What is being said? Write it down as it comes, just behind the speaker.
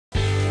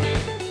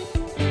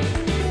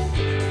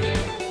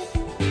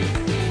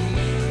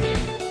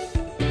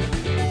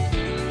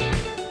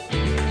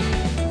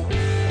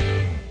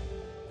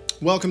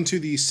Welcome to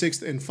the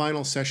sixth and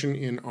final session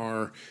in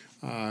our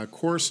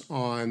course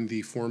on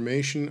the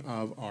formation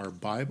of our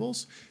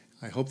Bibles.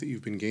 I hope that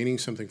you've been gaining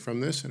something from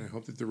this, and I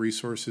hope that the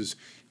resources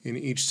in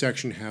each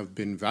section have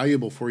been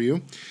valuable for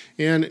you.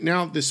 And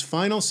now this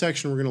final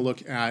section, we're going to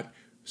look at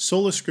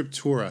Sola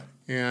Scriptura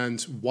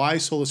and why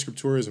Sola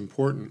Scriptura is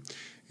important.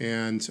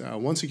 And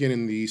once again,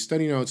 in the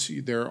study notes,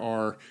 there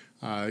are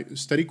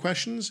study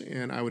questions,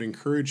 and I would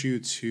encourage you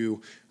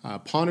to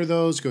ponder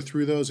those, go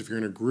through those. If you're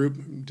in a group,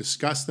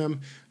 discuss them.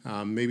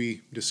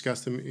 Maybe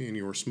discuss them in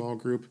your small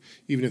group.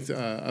 Even if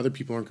other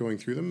people aren't going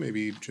through them,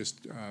 maybe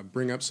just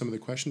bring up some of the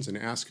questions and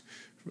ask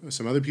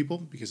some other people,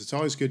 because it's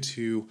always good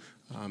to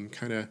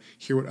kind of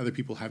hear what other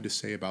people have to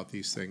say about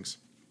these things.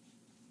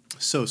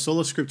 So,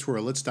 Sola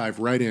Scriptura, let's dive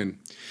right in.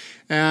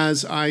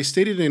 As I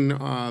stated in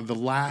the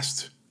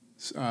last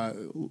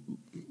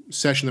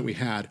session that we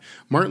had,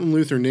 Martin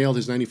Luther nailed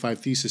his 95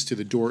 Thesis to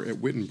the door at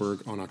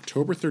Wittenberg on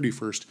October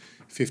 31st,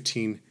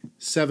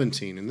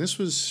 1517. And this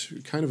was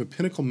kind of a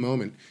pinnacle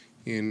moment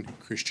in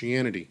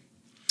Christianity.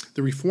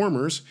 The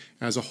Reformers,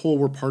 as a whole,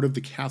 were part of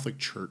the Catholic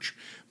Church,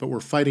 but were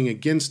fighting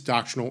against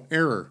doctrinal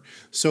error.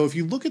 So if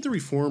you look at the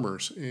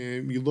Reformers,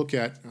 you look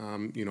at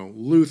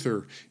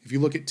Luther, if you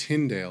look at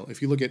Tyndale,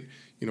 if you look at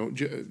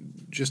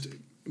just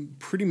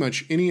pretty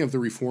much any of the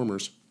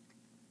Reformers,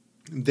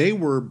 they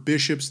were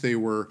bishops, they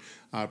were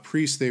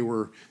priests, they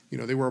were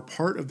a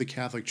part of the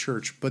Catholic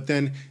Church, but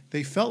then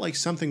they felt like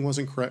something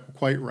wasn't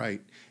quite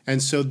right.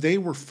 And so they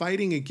were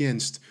fighting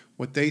against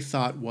what they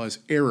thought was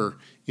error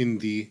in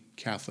the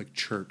Catholic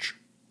Church.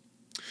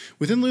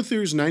 Within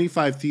Luther's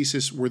 95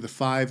 Thesis were the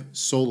 5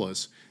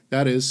 solas.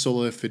 That is,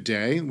 sola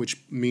fide,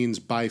 which means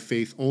by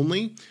faith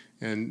only,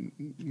 and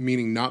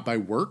meaning not by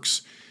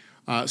works.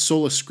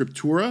 Sola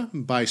Scriptura,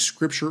 by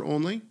Scripture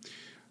only.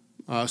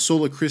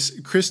 Sola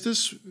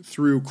Christus,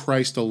 through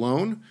Christ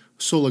alone.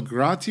 Sola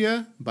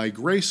Gratia, by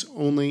grace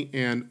only.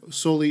 And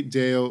Soli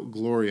Deo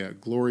Gloria,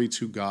 glory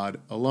to God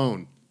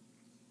alone.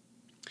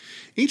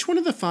 Each one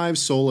of the 5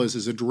 solas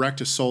is a direct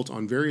assault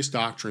on various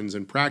doctrines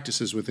and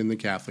practices within the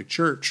Catholic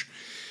Church.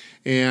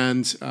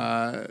 And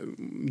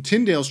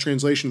Tyndale's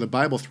translation of the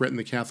Bible threatened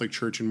the Catholic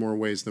Church in more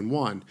ways than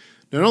one.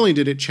 Not only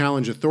did it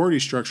challenge authority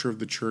structure of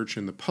the Church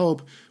and the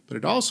Pope, but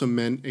it also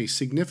meant a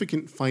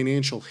significant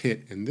financial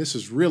hit. And this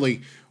is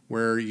really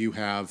where you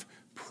have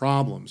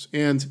problems.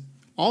 And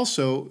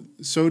also,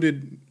 so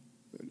did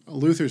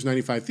Luther's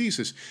 95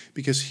 Thesis,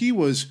 because he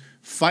was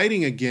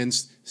fighting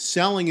against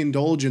selling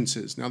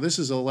indulgences. Now, this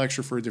is a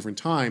lecture for a different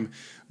time,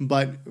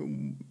 but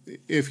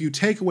if you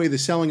take away the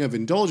selling of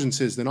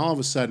indulgences, then all of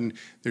a sudden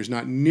there's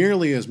not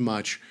nearly as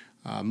much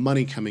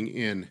money coming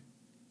in.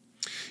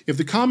 If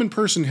the common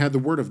person had the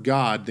Word of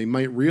God, they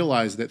might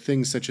realize that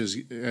things such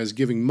as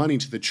giving money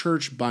to the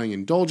church, buying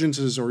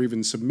indulgences, or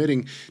even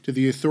submitting to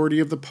the authority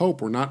of the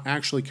Pope were not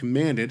actually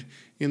commanded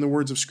in the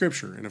words of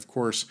Scripture. And of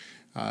course,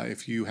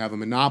 if you have a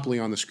monopoly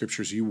on the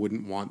Scriptures, you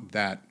wouldn't want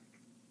that.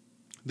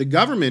 The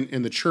government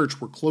and the church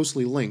were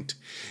closely linked,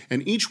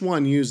 and each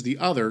one used the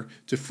other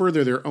to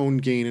further their own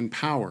gain and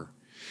power.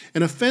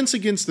 An offense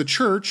against the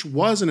church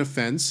was an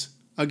offense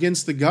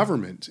against the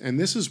government, and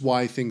this is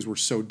why things were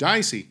so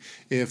dicey.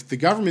 If the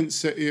government,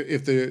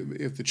 if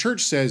the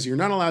church says you're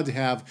not allowed to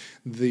have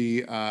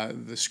the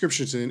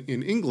scriptures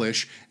in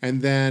English,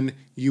 and then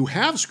you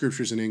have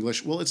scriptures in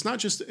English, well, it's not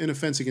just an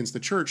offense against the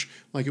church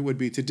like it would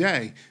be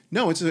today.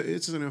 No, it's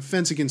an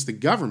offense against the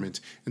government,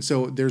 and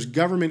so there's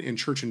government and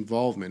church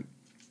involvement.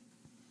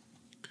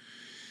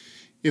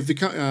 An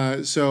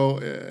offense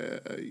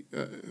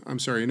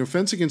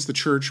against the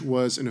church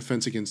was an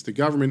offense against the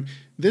government.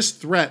 This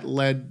threat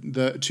led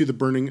to the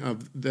burning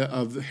of the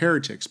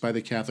heretics by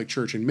the Catholic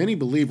Church, and many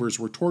believers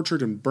were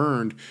tortured and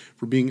burned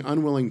for being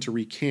unwilling to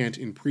recant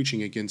in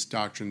preaching against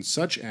doctrines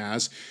such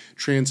as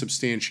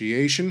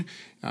transubstantiation,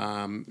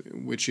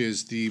 which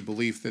is the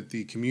belief that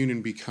the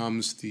communion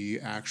becomes the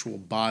actual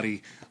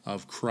body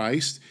of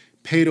Christ,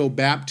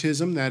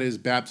 paedobaptism, that is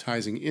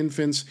baptizing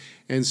infants,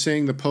 and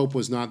saying the Pope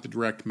was not the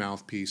direct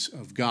mouthpiece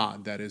of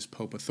God, that is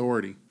Pope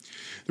authority.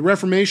 The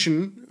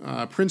Reformation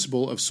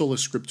principle of Sola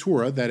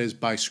Scriptura, that is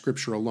by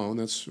Scripture alone,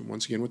 that's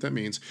once again what that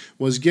means,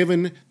 was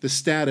given the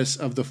status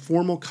of the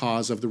formal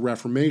cause of the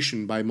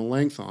Reformation by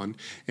Melanchthon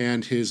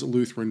and his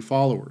Lutheran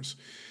followers.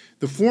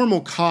 The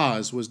formal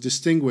cause was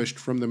distinguished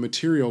from the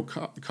material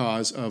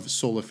cause of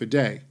sola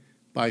fide,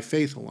 by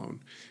faith alone.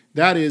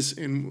 That is,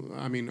 and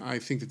I mean, I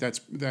think that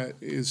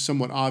is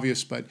somewhat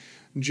obvious, but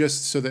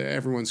just so that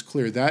everyone's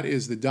clear, that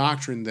is the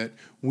doctrine that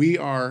we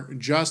are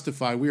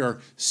justified, we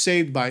are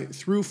saved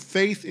through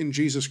faith in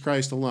Jesus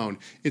Christ alone.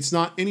 It's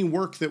not any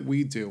work that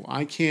we do.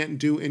 I can't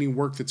do any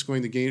work that's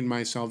going to gain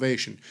my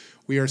salvation.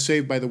 We are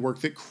saved by the work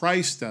that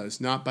Christ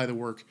does, not by the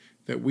work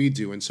that we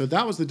do. And so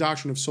that was the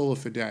doctrine of sola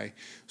fide.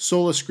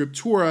 Sola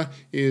Scriptura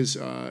is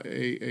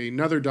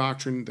another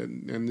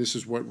doctrine, and this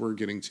is what we're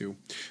getting to.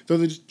 Though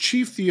the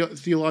chief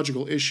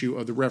theological issue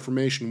of the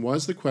Reformation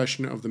was the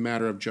question of the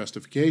matter of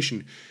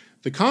justification,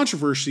 the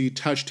controversy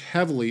touched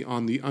heavily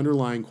on the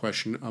underlying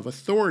question of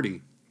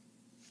authority.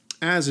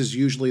 As is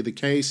usually the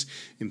case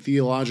in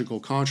theological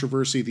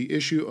controversy, the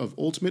issue of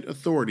ultimate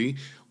authority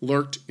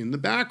lurked in the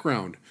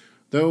background,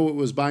 though it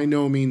was by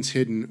no means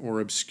hidden or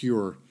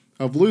obscure.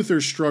 Of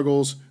Luther's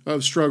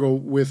struggle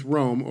with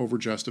Rome over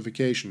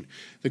justification,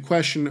 the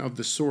question of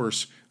the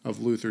source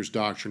of Luther's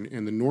doctrine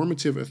and the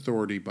normative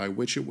authority by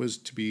which it was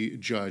to be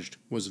judged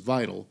was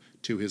vital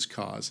to his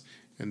cause.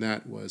 And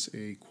that was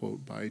a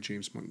quote by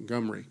James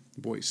Montgomery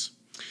Boyce.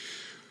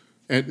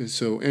 And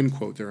so, end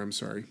quote there, I'm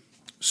sorry.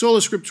 Sola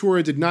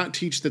Scriptura did not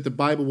teach that the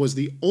Bible was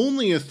the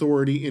only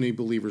authority in a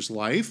believer's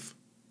life,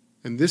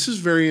 and this is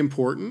very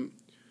important,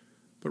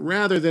 but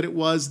rather that it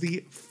was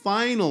the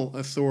final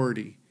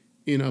authority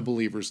in a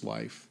believer's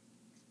life.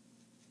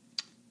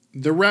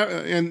 I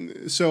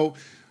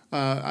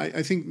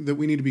think that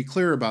we need to be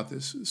clear about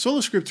this.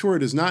 Sola Scriptura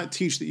does not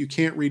teach that you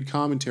can't read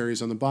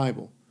commentaries on the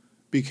Bible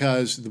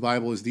because the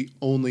Bible is the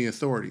only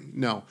authority.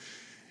 No.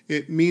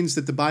 It means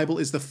that the Bible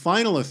is the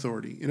final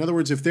authority. In other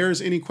words, if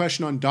there's any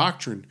question on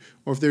doctrine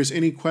or if there's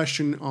any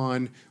question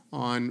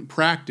on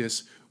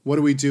practice,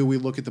 what do? We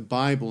look at the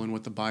Bible and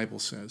what the Bible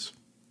says.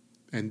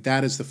 And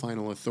that is the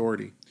final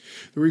authority.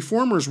 The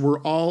Reformers were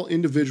all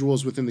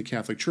individuals within the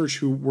Catholic Church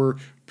who were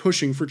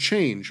pushing for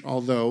change.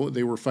 Although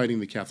they were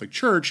fighting the Catholic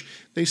Church,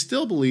 they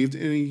still believed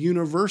in a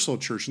universal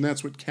church, and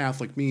that's what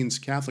Catholic means.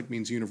 Catholic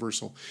means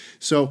universal.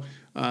 So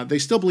they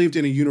still believed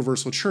in a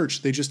universal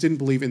church. They just didn't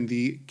believe in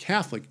the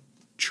Catholic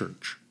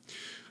Church.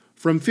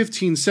 From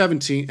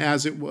 1517,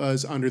 as it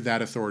was under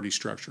that authority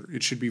structure,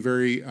 it should be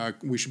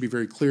we should be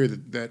very clear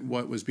that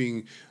what was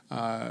being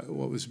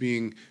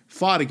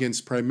fought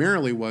against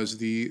primarily was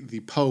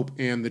the Pope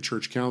and the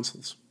church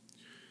councils,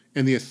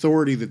 and the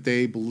authority that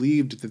they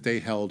believed that they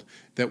held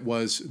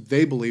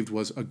they believed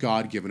was a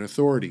God-given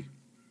authority.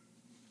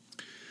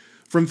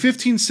 From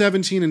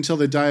 1517 until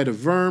the Diet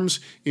of Worms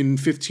in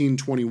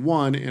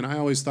 1521, and I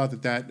always thought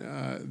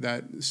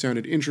that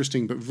sounded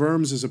interesting, but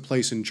Worms is a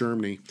place in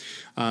Germany,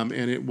 and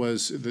it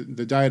was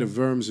the Diet of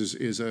Worms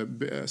is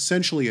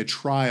essentially a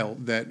trial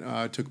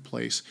that took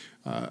place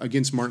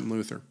against Martin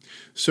Luther.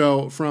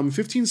 So from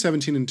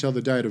 1517 until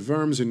the Diet of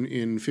Worms in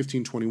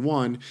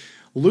 1521,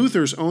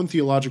 Luther's own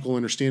theological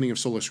understanding of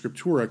Sola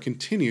Scriptura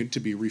continued to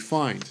be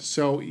refined.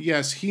 So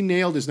yes, he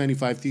nailed his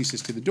 95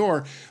 Thesis to the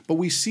door, but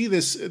we see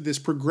this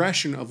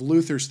progression of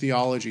Luther's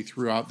theology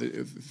throughout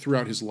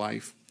his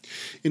life.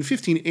 In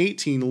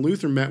 1518,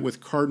 Luther met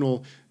with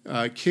Cardinal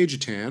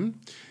Cajetan,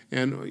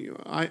 and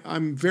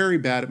I'm very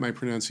bad at my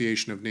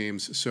pronunciation of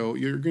names, so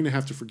you're going to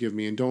have to forgive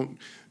me, and don't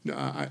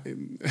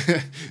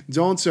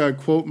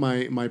quote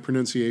my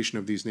pronunciation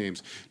of these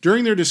names.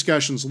 During their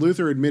discussions,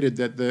 Luther admitted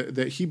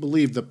that he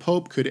believed the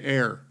Pope could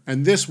err,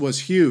 and this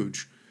was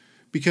huge,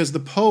 because the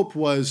Pope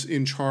was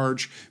in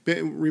charge.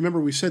 Remember,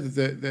 we said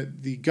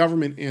that the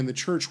government and the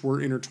church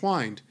were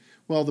intertwined.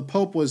 Well, the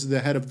Pope was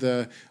the head of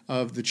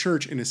the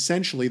church and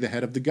essentially the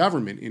head of the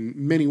government in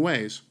many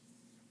ways.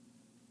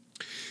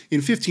 In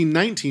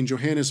 1519,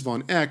 Johannes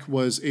von Eck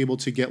was able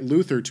to get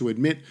Luther to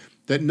admit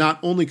that not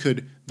only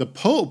could the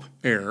Pope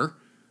err,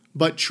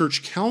 but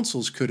church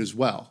councils could as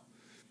well.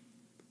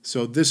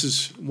 So this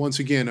is, once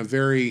again, a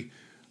very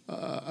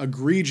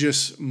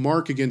egregious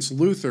mark against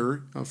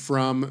Luther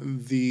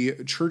from the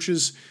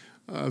church's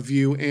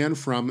view and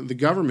from the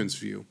government's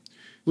view.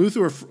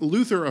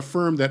 Luther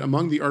affirmed that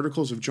among the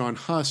articles of John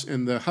Huss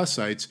and the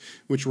Hussites,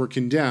 which were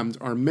condemned,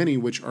 are many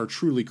which are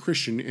truly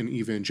Christian and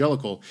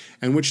evangelical,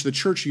 and which the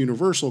Church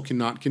Universal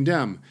cannot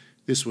condemn.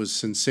 This was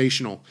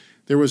sensational.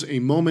 There was a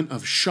moment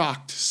of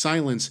shocked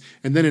silence,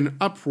 and then an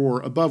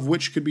uproar above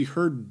which could be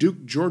heard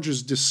Duke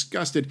George's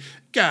disgusted,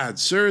 "Gad,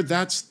 sir,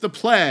 that's the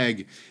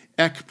plague."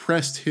 Eck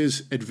pressed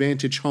his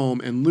advantage home,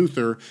 and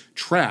Luther,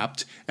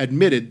 trapped,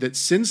 admitted that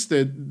since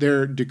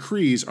their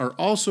decrees are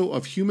also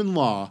of human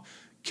law,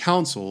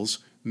 councils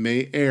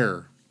may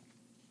err.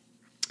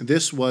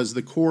 This was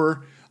the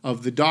core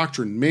of the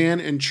doctrine. Man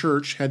and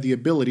church had the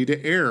ability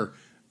to err.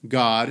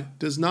 God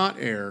does not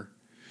err.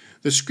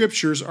 The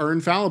scriptures are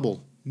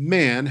infallible.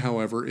 Man,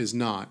 however, is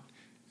not.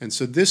 And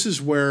so this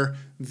is where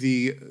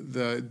the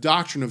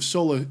doctrine of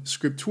Sola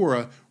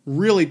Scriptura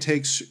really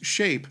takes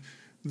shape.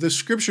 The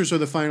scriptures are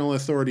the final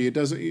authority. It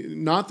doesn't,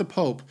 not the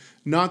Pope,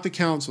 not the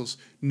councils,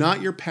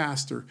 not your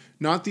pastor,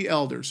 not the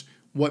elders.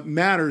 What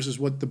matters is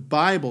what the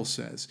Bible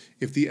says.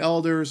 If the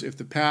elders, if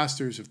the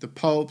pastors, if the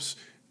popes,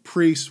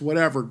 priests,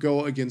 whatever,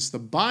 go against the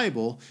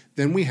Bible,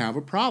 then we have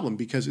a problem,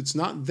 because it's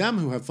not them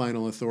who have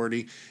final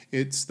authority,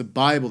 it's the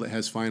Bible that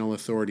has final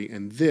authority,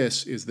 and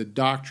this is the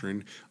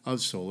doctrine of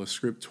Sola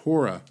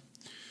Scriptura.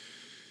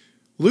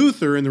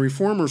 Luther and the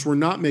Reformers were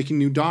not making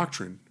new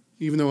doctrine,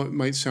 even though it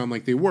might sound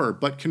like they were,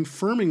 but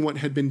confirming what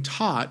had been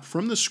taught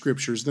from the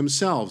Scriptures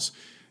themselves,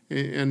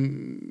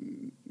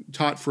 and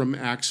taught from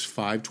Acts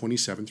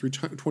 5:27 through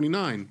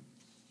 29.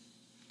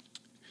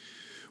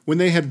 When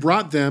they had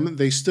brought them,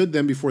 they stood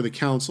them before the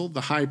council.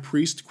 The high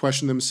priest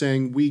questioned them,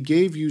 saying, "We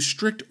gave you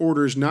strict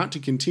orders not to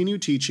continue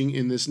teaching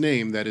in this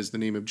name," that is the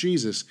name of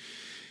Jesus,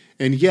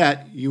 "and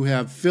yet you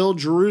have filled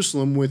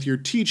Jerusalem with your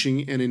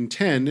teaching and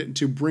intend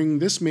to bring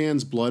this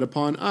man's blood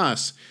upon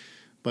us."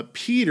 But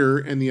Peter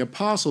and the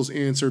apostles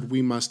answered,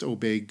 "We must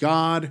obey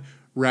God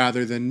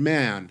rather than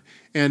man."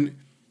 And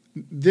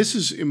this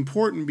is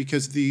important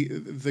because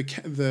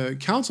the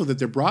council that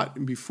they're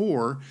brought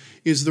before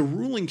is the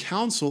ruling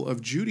council of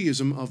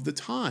Judaism of the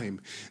time.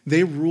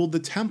 They ruled the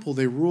temple.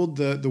 They ruled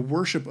the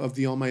worship of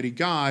the Almighty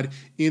God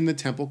in the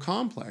temple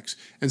complex.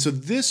 And so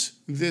this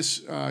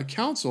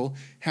council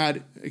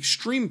had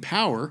extreme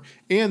power,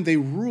 and they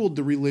ruled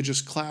the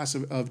religious class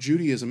of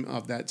Judaism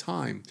of that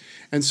time.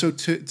 And so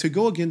to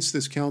go against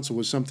this council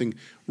was something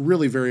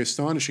really very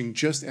astonishing,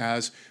 just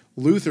as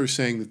Luther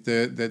saying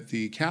that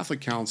the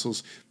Catholic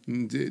councils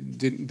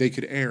they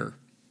could err.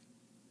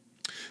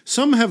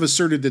 Some have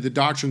asserted that the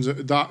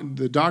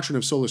doctrine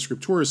of Sola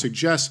Scriptura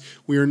suggests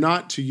we are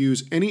not to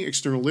use any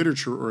external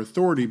literature or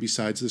authority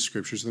besides the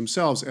Scriptures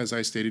themselves, as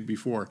I stated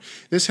before.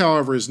 This,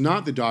 however, is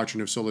not the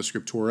doctrine of Sola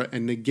Scriptura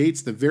and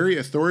negates the very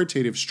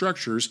authoritative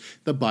structures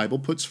the Bible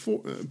puts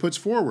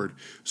forward.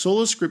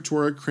 Sola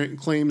Scriptura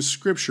claims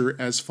Scripture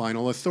as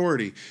final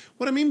authority.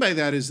 What I mean by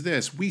that is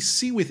this: we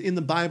see within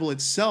the Bible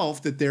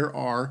itself that there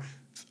are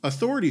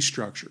authority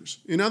structures.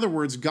 In other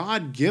words,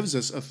 God gives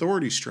us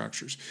authority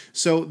structures.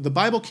 So the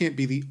Bible can't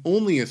be the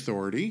only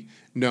authority.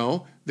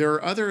 No, there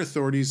are other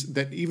authorities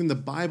that even the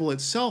Bible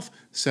itself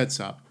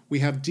sets up. We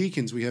have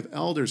deacons, we have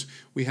elders,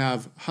 we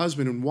have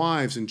husband and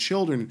wives and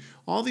children,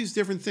 all these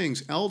different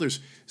things,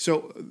 elders.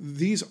 So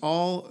these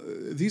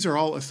are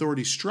all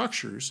authority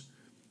structures,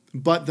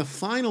 but the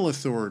final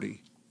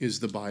authority is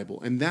the Bible,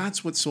 and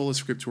that's what Sola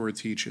Scriptura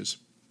teaches.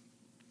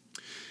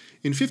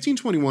 In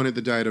 1521, at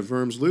the Diet of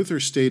Worms, Luther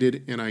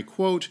stated, and I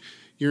quote,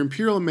 "Your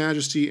Imperial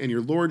Majesty and your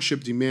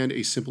Lordship demand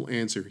a simple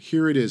answer.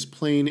 Here it is,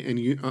 plain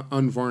and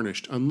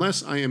unvarnished.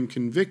 Unless I am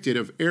convicted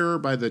of error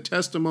by the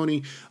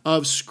testimony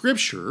of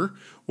Scripture,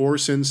 or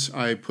since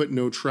I put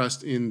no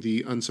trust in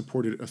the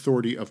unsupported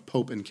authority of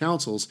Pope and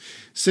councils,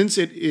 since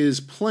it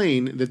is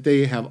plain that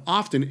they have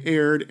often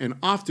erred and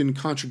often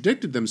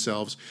contradicted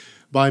themselves,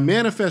 by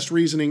manifest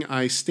reasoning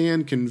I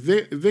stand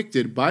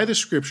convicted by the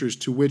Scriptures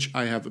to which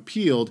I have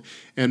appealed,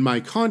 and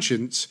my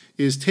conscience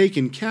is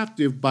taken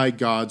captive by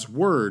God's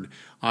word.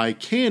 I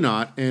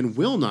cannot and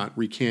will not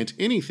recant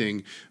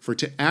anything, for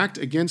to act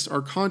against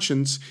our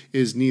conscience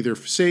is neither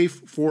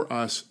safe for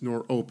us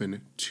nor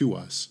open to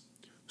us."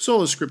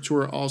 Sola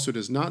Scriptura also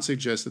does not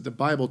suggest that the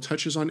Bible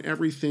touches on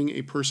everything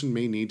a person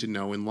may need to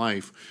know in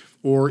life,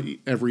 or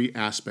every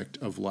aspect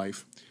of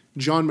life.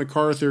 John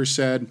MacArthur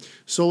said,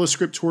 "Sola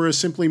Scriptura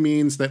simply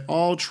means that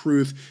all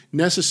truth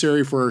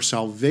necessary for our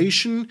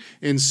salvation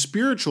and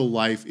spiritual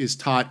life is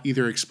taught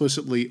either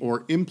explicitly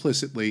or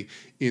implicitly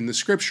in the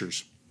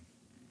Scriptures."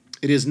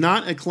 It is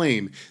not a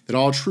claim that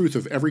all truth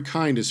of every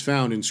kind is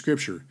found in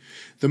Scripture.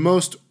 The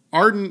most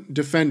ardent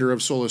defender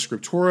of Sola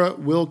Scriptura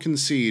will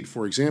concede,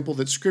 for example,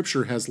 that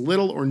Scripture has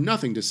little or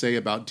nothing to say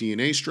about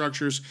DNA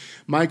structures,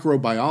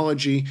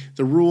 microbiology,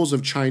 the rules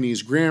of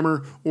Chinese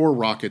grammar, or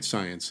rocket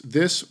science.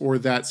 This or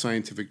that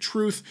scientific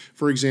truth,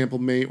 for example,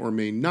 may or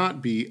may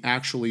not be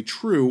actually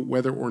true,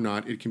 whether or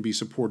not it can be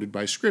supported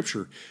by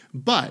Scripture.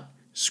 But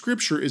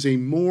Scripture is a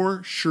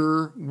more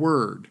sure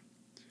word,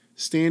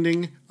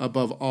 standing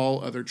above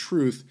all other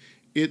truth,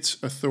 its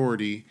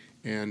authority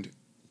and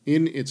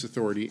in its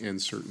authority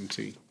and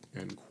certainty.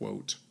 End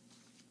quote.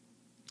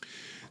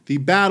 The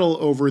battle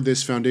over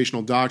this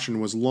foundational doctrine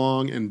was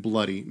long and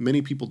bloody.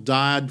 Many people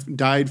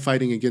died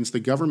fighting against the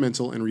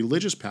governmental and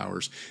religious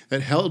powers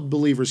that held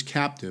believers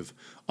captive,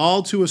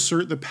 all to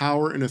assert the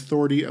power and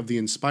authority of the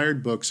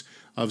inspired books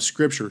of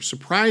Scripture.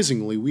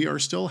 Surprisingly, we are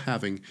still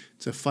having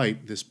to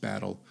fight this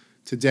battle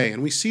today,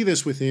 and we see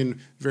this within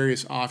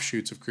various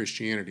offshoots of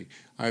Christianity.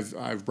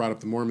 I've brought up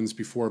the Mormons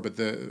before, but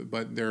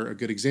they're a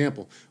good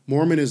example.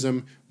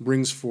 Mormonism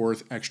brings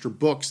forth extra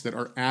books that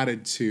are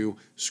added to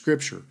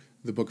Scripture,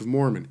 the Book of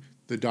Mormon,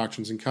 the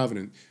Doctrines and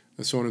Covenant,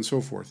 and so on and so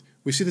forth.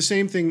 We see the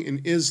same thing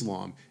in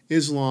Islam.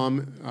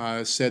 Islam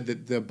said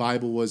that the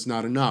Bible was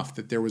not enough,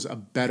 that there was a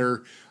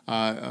better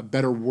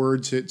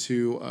word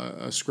to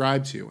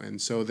ascribe to,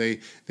 and so they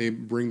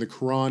bring the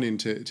Quran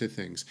into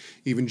things.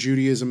 Even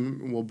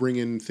Judaism will bring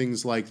in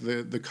things like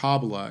the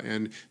Kabbalah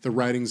and the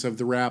writings of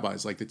the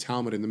rabbis, like the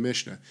Talmud and the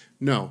Mishnah.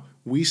 No,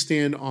 we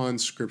stand on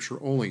Scripture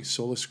only.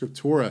 Sola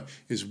Scriptura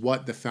is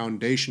what the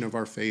foundation of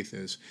our faith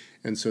is,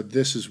 and so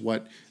this is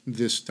what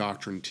this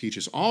doctrine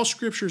teaches. All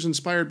Scripture is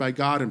inspired by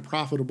God and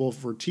profitable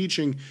for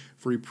teaching,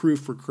 for reproof,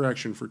 for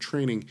correction, for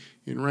training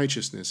in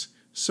righteousness,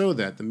 so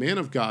that the man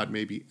of God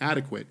may be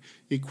adequate,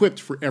 equipped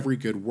for every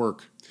good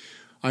work.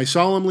 I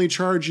solemnly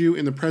charge you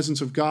in the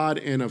presence of God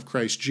and of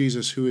Christ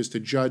Jesus, who is to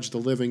judge the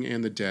living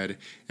and the dead,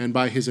 and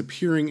by his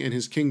appearing in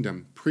his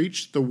kingdom,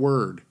 preach the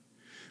word.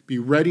 Be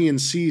ready in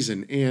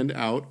season and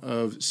out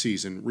of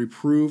season.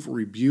 Reprove,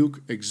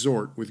 rebuke,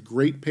 exhort with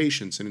great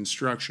patience and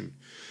instruction.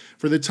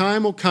 For the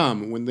time will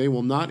come when they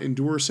will not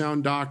endure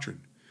sound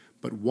doctrine,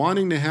 but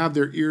wanting to have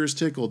their ears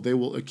tickled, they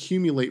will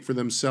accumulate for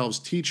themselves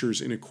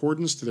teachers in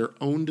accordance to their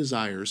own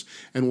desires,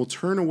 and will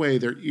turn away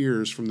their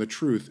ears from the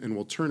truth, and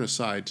will turn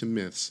aside to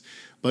myths.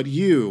 But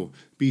you,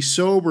 be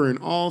sober in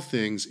all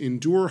things,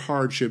 endure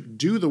hardship,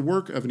 do the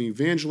work of an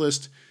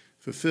evangelist,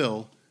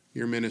 fulfill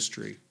your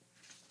ministry.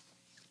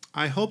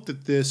 I hope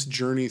that this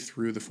journey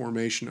through the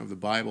formation of the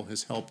Bible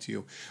has helped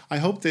you. I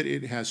hope that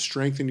it has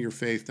strengthened your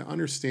faith to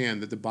understand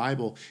that the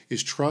Bible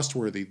is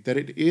trustworthy, that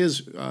it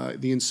is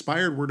the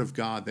inspired Word of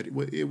God, that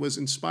it was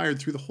inspired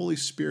through the Holy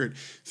Spirit,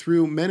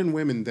 through men and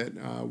women that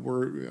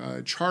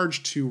were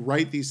charged to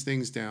write these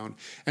things down,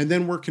 and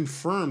then were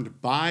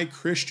confirmed by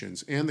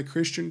Christians and the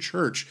Christian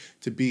church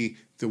to be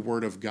the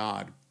Word of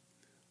God.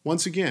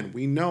 Once again,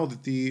 we know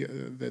that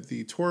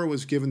the Torah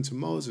was given to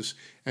Moses,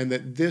 and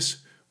that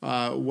this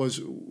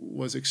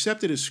was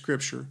accepted as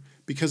Scripture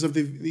because of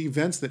the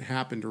events that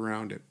happened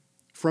around it.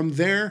 From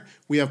there,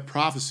 we have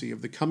prophecy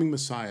of the coming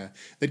Messiah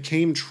that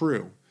came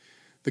true.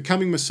 The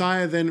coming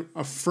Messiah then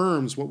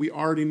affirms what we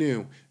already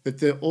knew, that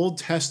the Old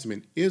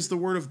Testament is the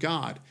Word of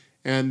God,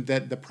 and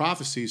that the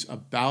prophecies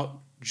about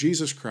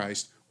Jesus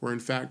Christ were in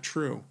fact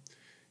true.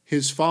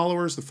 His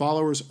followers, the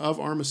followers of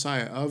our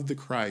Messiah, of the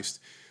Christ,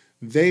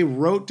 they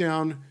wrote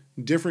down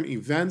different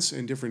events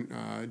and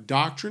different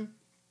doctrine,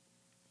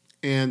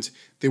 and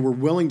they were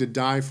willing to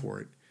die for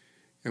it.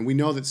 And we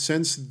know that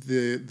since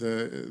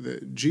the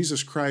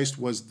Jesus Christ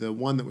was the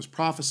one that was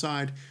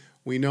prophesied,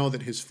 we know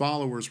that his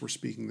followers were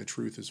speaking the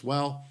truth as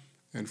well.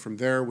 And from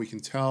there we can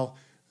tell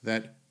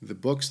that the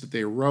books that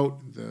they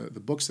wrote, the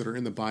books that are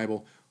in the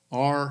Bible,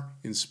 are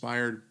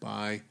inspired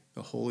by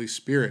the Holy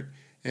Spirit.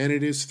 And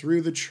it is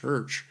through the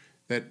church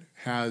that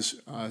has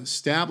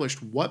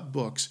established what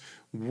books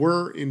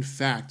were in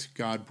fact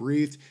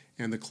God-breathed,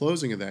 and the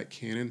closing of that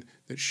canon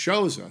that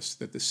shows us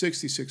that the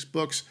 66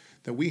 books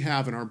that we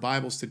have in our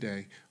Bibles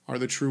today are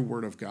the true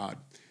Word of God,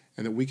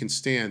 and that we can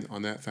stand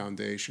on that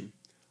foundation.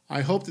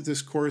 I hope that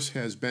this course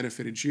has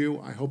benefited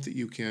you. I hope that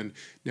you can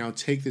now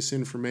take this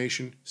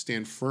information,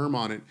 stand firm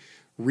on it,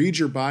 read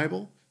your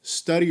Bible,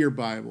 study your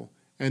Bible,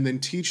 and then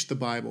teach the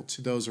Bible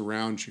to those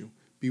around you.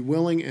 Be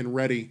willing and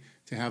ready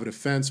to have a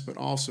defense, but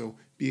also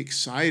be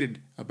excited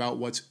about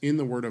what's in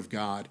the Word of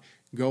God.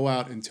 Go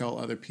out and tell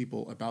other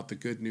people about the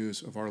good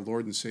news of our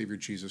Lord and Savior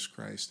Jesus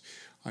Christ.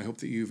 I hope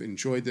that you've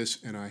enjoyed this,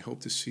 and I hope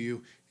to see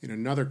you in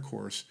another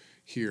course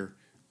here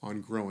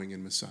on Growing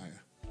in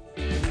Messiah.